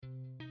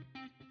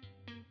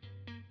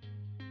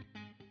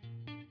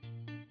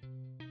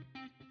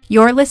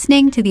You're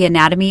listening to The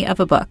Anatomy of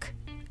a Book,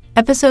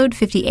 Episode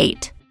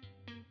 58.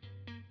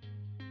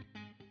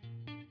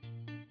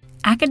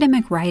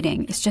 Academic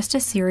writing is just a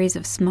series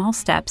of small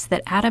steps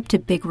that add up to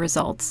big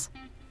results.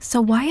 So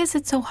why is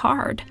it so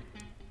hard?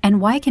 And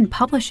why can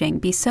publishing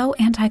be so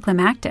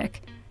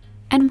anticlimactic?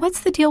 And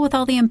what's the deal with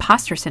all the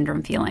imposter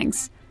syndrome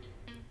feelings?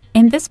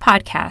 In this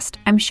podcast,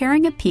 I'm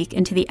sharing a peek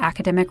into the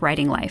academic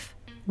writing life,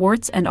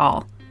 warts and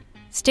all.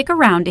 Stick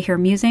around to hear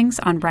musings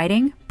on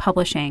writing,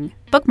 publishing,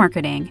 book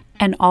marketing,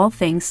 and all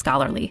things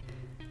scholarly.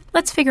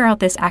 Let's figure out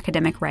this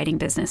academic writing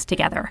business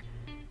together.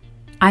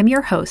 I'm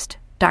your host,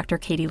 Dr.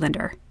 Katie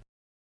Linder.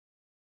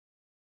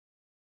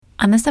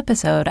 On this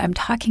episode, I'm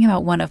talking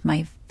about one of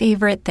my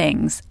favorite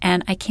things,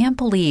 and I can't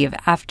believe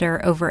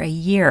after over a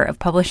year of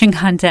publishing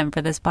content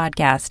for this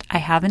podcast, I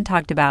haven't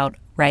talked about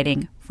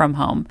writing from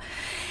home.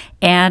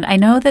 And I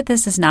know that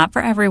this is not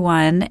for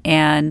everyone,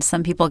 and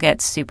some people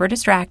get super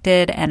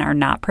distracted and are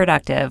not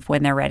productive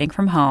when they're writing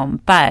from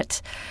home,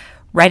 but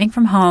writing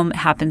from home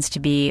happens to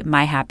be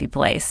my happy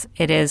place.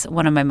 It is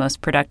one of my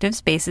most productive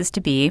spaces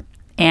to be.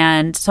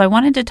 And so I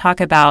wanted to talk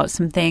about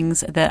some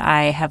things that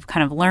I have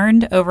kind of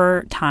learned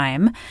over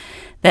time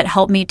that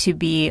help me to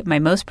be my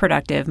most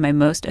productive, my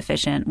most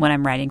efficient when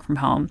I'm writing from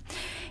home.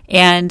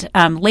 And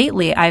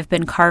lately, I've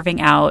been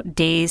carving out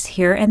days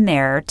here and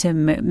there to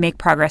make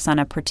progress on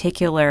a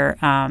particular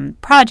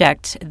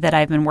project that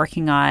I've been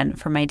working on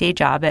for my day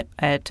job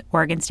at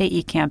Oregon State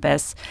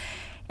eCampus.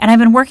 And I've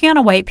been working on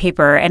a white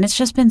paper, and it's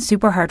just been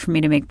super hard for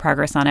me to make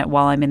progress on it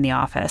while I'm in the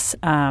office.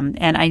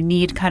 And I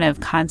need kind of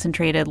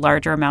concentrated,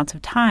 larger amounts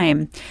of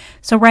time.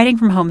 So writing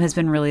from home has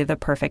been really the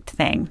perfect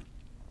thing.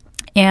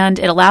 And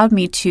it allowed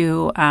me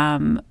to,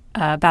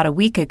 about a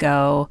week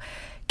ago,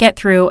 get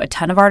through a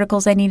ton of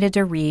articles I needed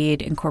to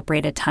read,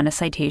 incorporate a ton of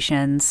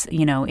citations,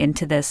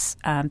 into this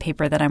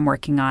paper that I'm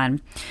working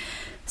on.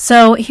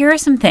 So here are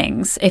some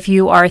things, if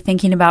you are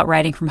thinking about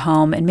writing from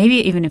home, and maybe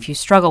even if you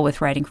struggle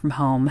with writing from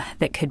home,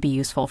 that could be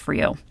useful for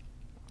you.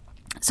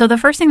 So the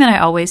first thing that I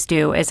always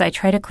do is I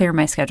try to clear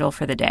my schedule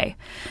for the day.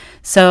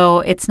 So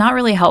it's not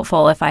really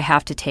helpful if I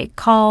have to take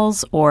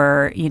calls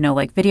or,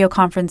 like video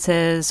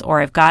conferences,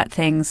 or I've got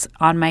things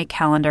on my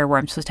calendar where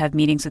I'm supposed to have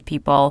meetings with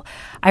people.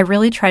 I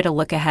really try to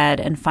look ahead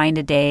and find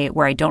a day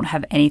where I don't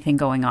have anything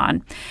going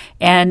on.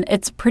 And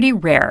it's pretty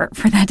rare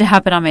for that to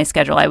happen on my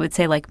schedule. I would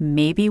say like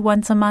maybe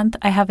once a month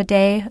I have a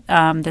day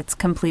that's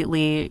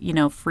completely,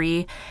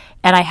 free.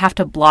 And I have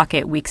to block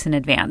it weeks in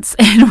advance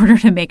in order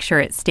to make sure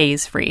it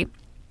stays free.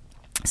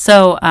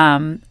 So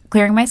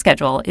clearing my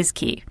schedule is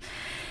key.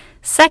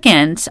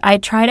 Second, I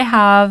try to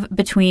have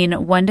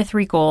between 1 to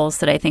 3 goals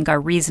that I think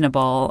are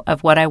reasonable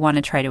of what I want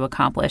to try to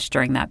accomplish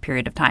during that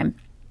period of time.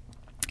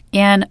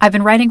 And I've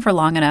been writing for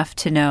long enough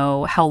to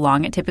know how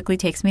long it typically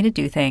takes me to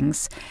do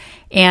things.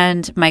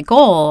 And my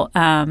goal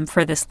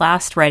for this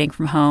last writing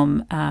from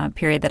home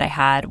period that I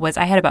had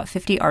about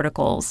 50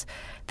 articles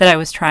that I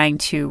was trying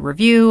to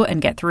review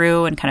and get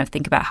through and kind of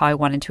think about how I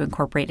wanted to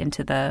incorporate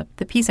into the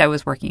piece I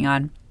was working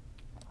on.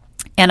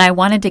 And I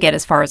wanted to get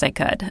as far as I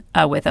could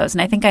with those.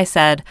 And I think I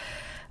said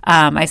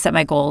I set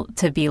my goal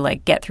to be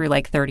get through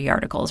 30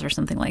 articles or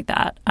something like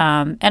that.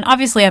 And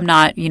obviously I'm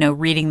not,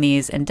 reading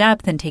these in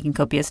depth and taking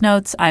copious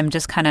notes. I'm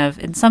just kind of,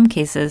 in some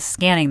cases,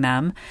 scanning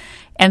them.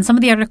 And some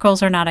of the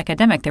articles are not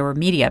academic. They were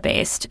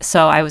media-based.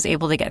 So I was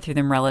able to get through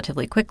them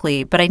relatively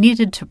quickly. But I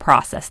needed to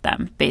process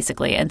them,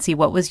 basically, and see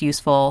what was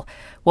useful,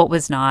 what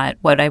was not,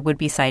 what I would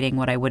be citing,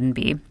 what I wouldn't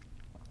be.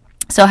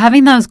 So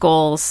having those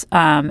goals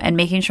and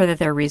making sure that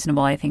they're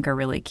reasonable, I think, are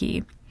really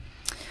key.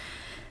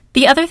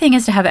 The other thing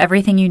is to have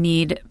everything you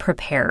need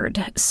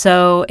prepared.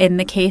 So in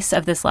the case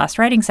of this last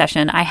writing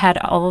session, I had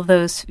all of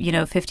those,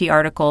 50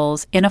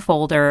 articles in a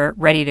folder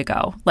ready to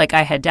go.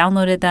 I had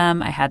downloaded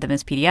them. I had them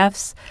as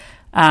PDFs.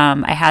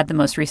 I had the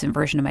most recent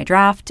version of my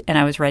draft, and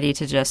I was ready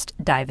to just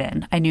dive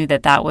in. I knew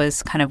that that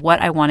was kind of what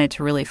I wanted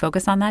to really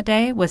focus on that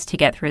day, was to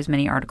get through as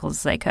many articles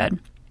as I could.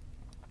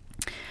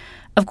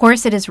 Of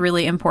course, it is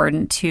really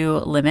important to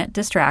limit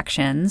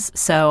distractions.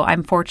 So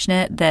I'm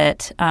fortunate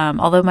that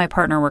although my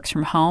partner works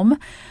from home,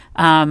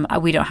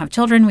 we don't have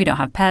children, we don't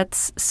have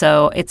pets.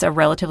 So it's a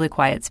relatively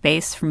quiet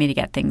space for me to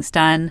get things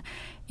done.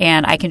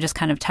 And I can just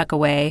kind of tuck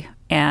away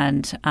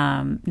and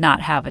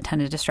not have a ton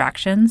of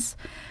distractions.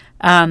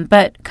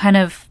 But kind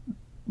of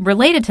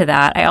related to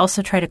that, I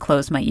also try to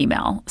close my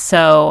email.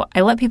 So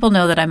I let people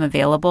know that I'm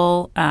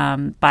available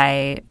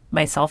by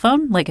my cell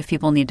phone, if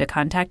people need to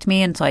contact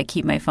me. And so I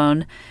keep my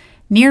phone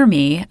near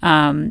me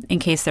in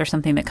case there's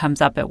something that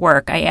comes up at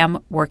work. I am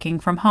working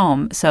from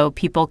home, so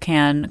people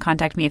can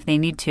contact me if they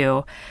need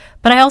to.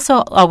 But I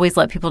also always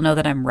let people know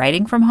that I'm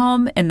writing from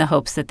home in the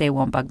hopes that they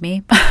won't bug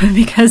me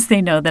because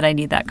they know that I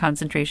need that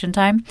concentration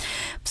time.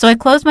 So I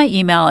close my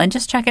email and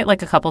just check it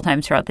a couple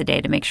times throughout the day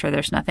to make sure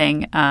there's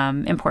nothing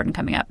important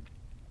coming up.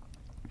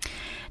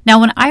 Now,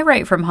 when I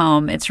write from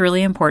home, it's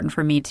really important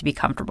for me to be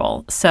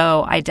comfortable.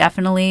 So I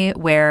definitely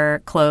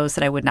wear clothes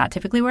that I would not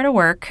typically wear to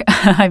work.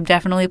 I'm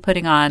definitely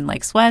putting on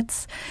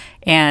sweats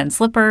and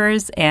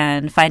slippers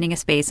and finding a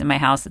space in my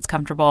house that's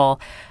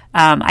comfortable.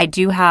 I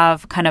do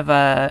have kind of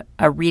a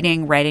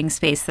reading, writing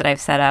space that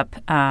I've set up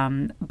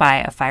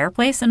by a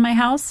fireplace in my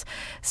house.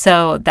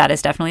 So that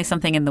is definitely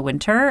something in the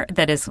winter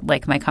that is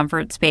like my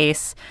comfort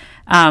space.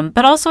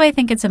 But also I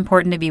think it's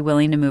important to be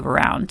willing to move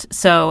around.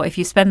 So if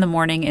you spend the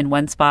morning in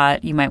one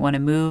spot, you might want to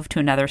move to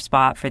another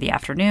spot for the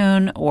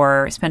afternoon,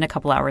 or spend a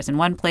couple hours in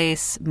one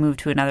place, move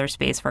to another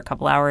space for a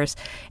couple hours.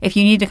 If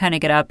you need to kind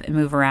of get up and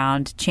move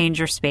around, change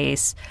your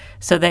space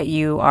so that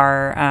you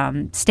are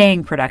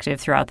staying productive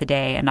throughout the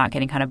day and not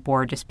getting kind of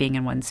bored just being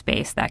in one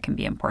space, that can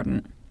be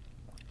important.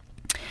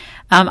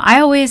 I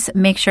always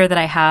make sure that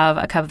I have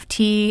a cup of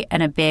tea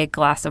and a big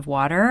glass of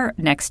water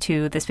next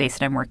to the space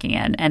that I'm working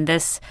in. And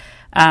this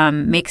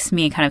makes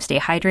me kind of stay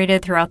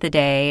hydrated throughout the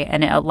day,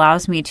 and it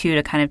allows me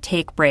to kind of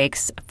take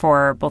breaks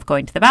for both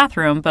going to the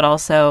bathroom, but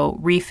also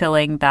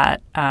refilling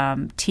that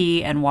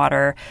tea and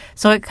water.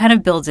 So it kind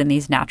of builds in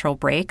these natural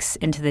breaks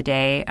into the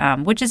day,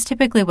 which is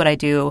typically what I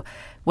do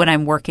when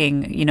I'm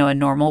working, a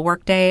normal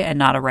work day and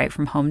not a write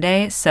from home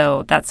day.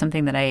 So that's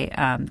something that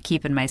I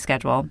keep in my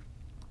schedule.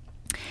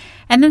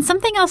 And then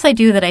something else I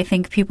do that I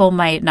think people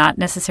might not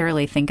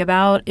necessarily think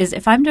about is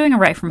if I'm doing a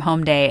write from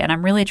home day and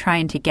I'm really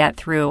trying to get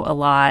through a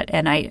lot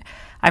and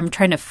I'm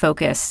trying to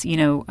focus,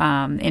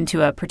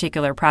 into a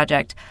particular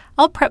project,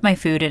 I'll prep my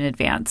food in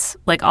advance.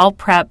 Like I'll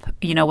prep,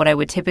 what I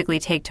would typically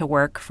take to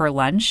work for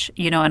lunch,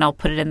 and I'll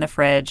put it in the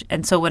fridge.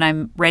 And so when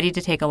I'm ready to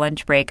take a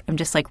lunch break, I'm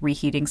just like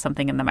reheating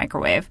something in the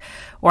microwave,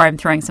 or I'm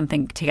throwing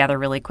something together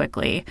really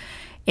quickly.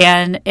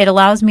 And it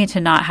allows me to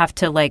not have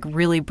to like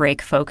really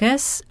break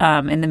focus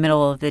in the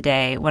middle of the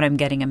day when I'm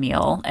getting a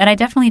meal. And I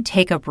definitely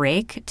take a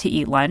break to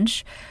eat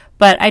lunch,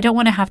 but I don't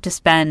want to have to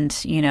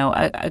spend,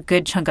 a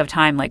good chunk of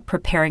time like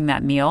preparing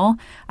that meal.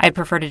 I'd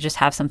prefer to just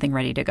have something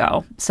ready to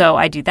go. So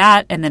I do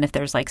that. And then if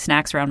there's like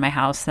snacks around my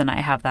house, then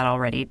I have that all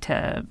ready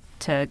to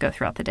go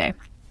throughout the day.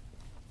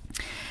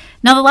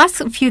 Now, the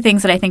last few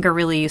things that I think are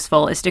really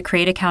useful is to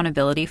create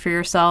accountability for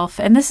yourself.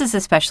 And this is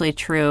especially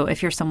true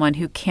if you're someone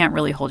who can't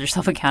really hold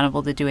yourself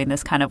accountable to doing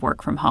this kind of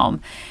work from home.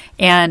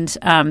 And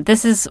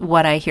this is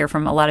what I hear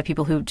from a lot of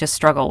people who just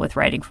struggle with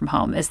writing from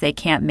home, is they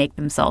can't make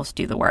themselves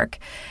do the work.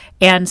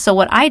 And so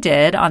what I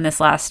did on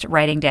this last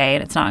writing day,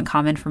 and it's not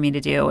uncommon for me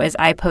to do, is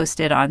I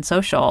posted on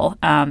social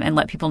and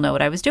let people know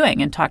what I was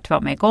doing and talked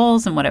about my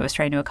goals and what I was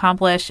trying to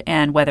accomplish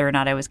and whether or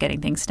not I was getting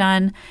things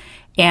done.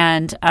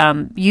 And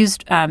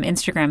used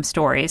Instagram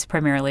stories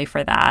primarily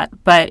for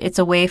that. But it's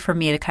a way for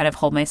me to kind of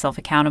hold myself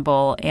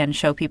accountable and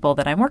show people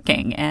that I'm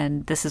working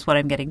and this is what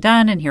I'm getting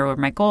done and here are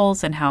my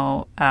goals and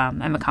how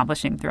I'm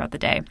accomplishing throughout the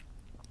day.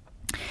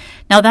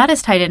 Now, that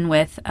is tied in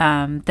with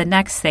the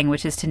next thing,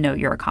 which is to note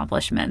your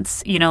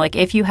accomplishments. Like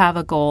if you have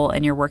a goal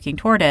and you're working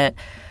toward it,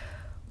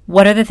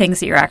 what are the things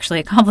that you're actually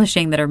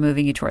accomplishing that are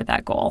moving you toward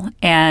that goal?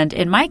 And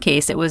in my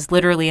case, it was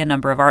literally a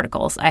number of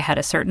articles. I had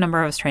a certain number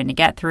I was trying to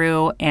get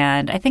through,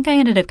 and I think I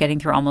ended up getting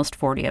through almost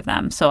 40 of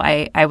them. So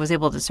I was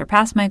able to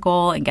surpass my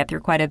goal and get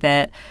through quite a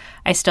bit.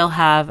 I still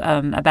have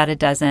about a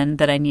dozen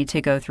that I need to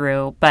go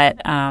through,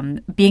 but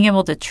being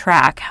able to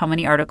track how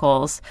many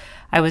articles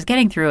I was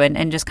getting through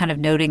and just kind of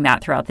noting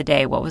that throughout the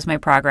day, what was my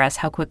progress,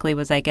 how quickly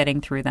was I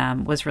getting through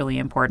them, was really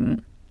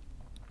important.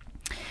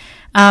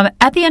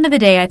 At the end of the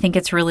day, I think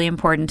it's really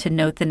important to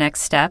note the next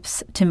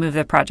steps to move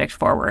the project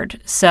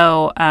forward.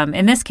 So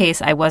in this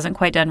case, I wasn't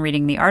quite done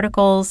reading the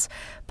articles,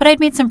 but I'd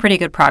made some pretty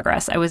good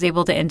progress. I was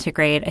able to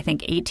integrate, I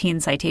think,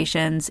 18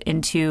 citations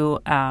into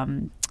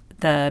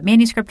the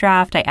manuscript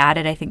draft. I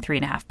added, I think,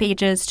 3.5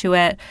 pages to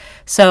it.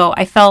 So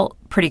I felt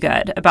pretty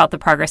good about the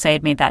progress I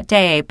had made that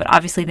day, but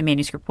obviously the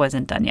manuscript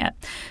wasn't done yet.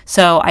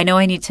 So I know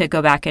I need to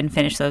go back and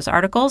finish those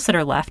articles that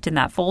are left in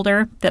that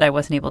folder that I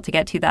wasn't able to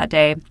get to that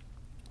day.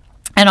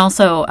 And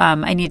also,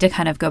 I need to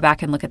kind of go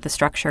back and look at the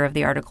structure of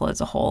the article as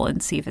a whole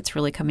and see if it's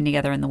really coming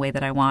together in the way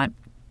that I want.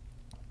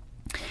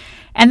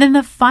 And then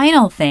the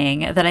final thing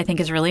that I think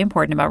is really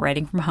important about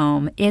writing from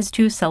home is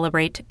to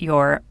celebrate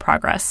your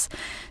progress.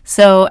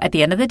 So at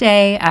the end of the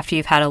day, after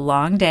you've had a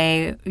long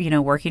day,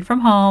 working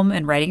from home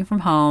and writing from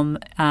home,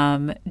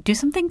 do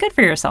something good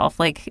for yourself,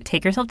 like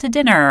take yourself to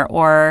dinner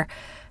or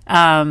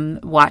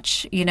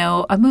watch,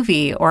 a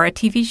movie or a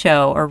TV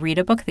show or read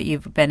a book that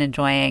you've been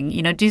enjoying,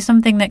 do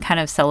something that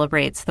kind of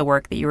celebrates the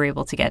work that you were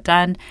able to get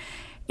done.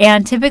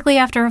 And typically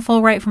after a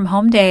full write from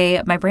home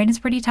day, my brain is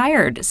pretty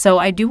tired. So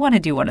I do want to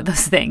do one of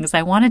those things.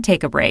 I want to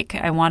take a break.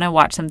 I want to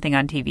watch something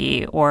on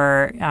TV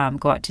or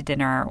go out to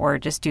dinner or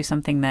just do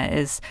something that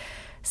is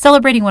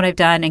celebrating what I've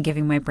done and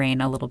giving my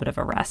brain a little bit of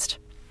a rest.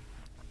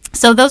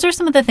 So those are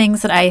some of the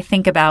things that I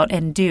think about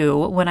and do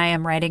when I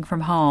am writing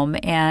from home.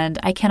 And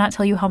I cannot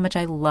tell you how much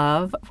I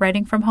love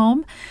writing from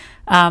home.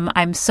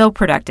 I'm so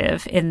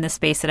productive in the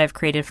space that I've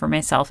created for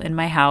myself in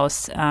my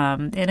house,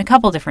 in a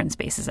couple different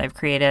spaces I've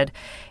created.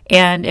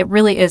 And it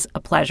really is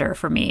a pleasure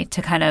for me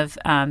to kind of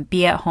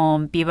be at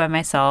home, be by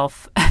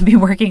myself, be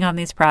working on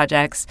these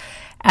projects.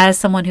 As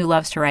someone who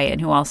loves to write and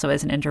who also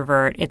is an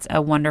introvert, it's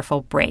a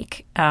wonderful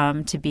break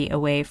to be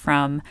away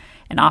from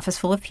an office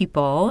full of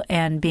people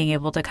and being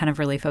able to kind of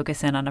really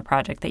focus in on a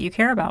project that you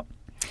care about.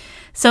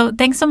 So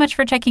thanks so much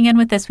for checking in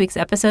with this week's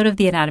episode of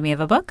The Anatomy of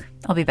a Book.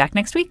 I'll be back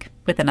next week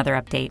with another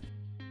update.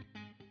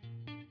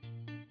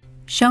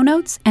 Show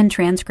notes and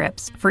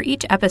transcripts for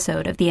each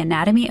episode of The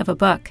Anatomy of a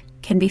Book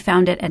can be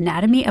found at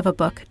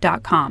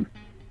anatomyofabook.com.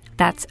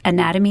 That's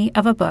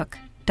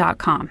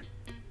anatomyofabook.com.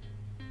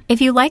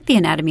 If you like The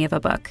Anatomy of a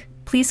Book,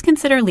 please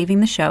consider leaving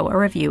the show a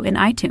review in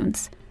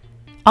iTunes.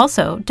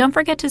 Also, don't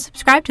forget to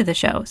subscribe to the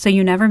show so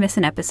you never miss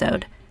an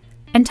episode.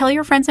 And tell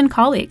your friends and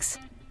colleagues.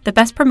 The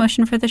best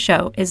promotion for the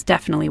show is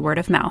definitely word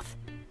of mouth.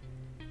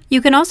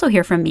 You can also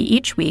hear from me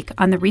each week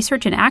on the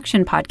Research in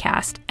Action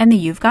podcast and the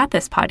You've Got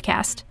This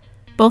podcast.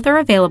 Both are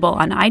available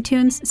on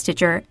iTunes,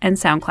 Stitcher, and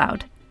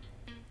SoundCloud.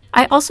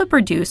 I also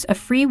produce a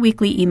free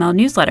weekly email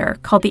newsletter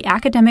called The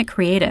Academic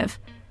Creative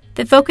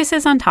that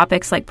focuses on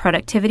topics like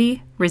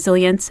productivity,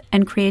 resilience,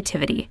 and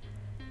creativity.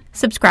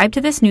 Subscribe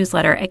to this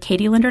newsletter at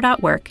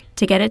katielinder.work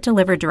to get it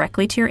delivered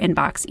directly to your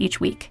inbox each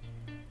week.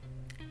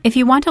 If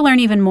you want to learn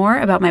even more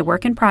about my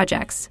work and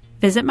projects,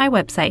 visit my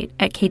website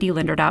at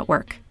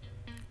katielinder.work.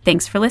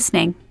 Thanks for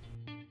listening.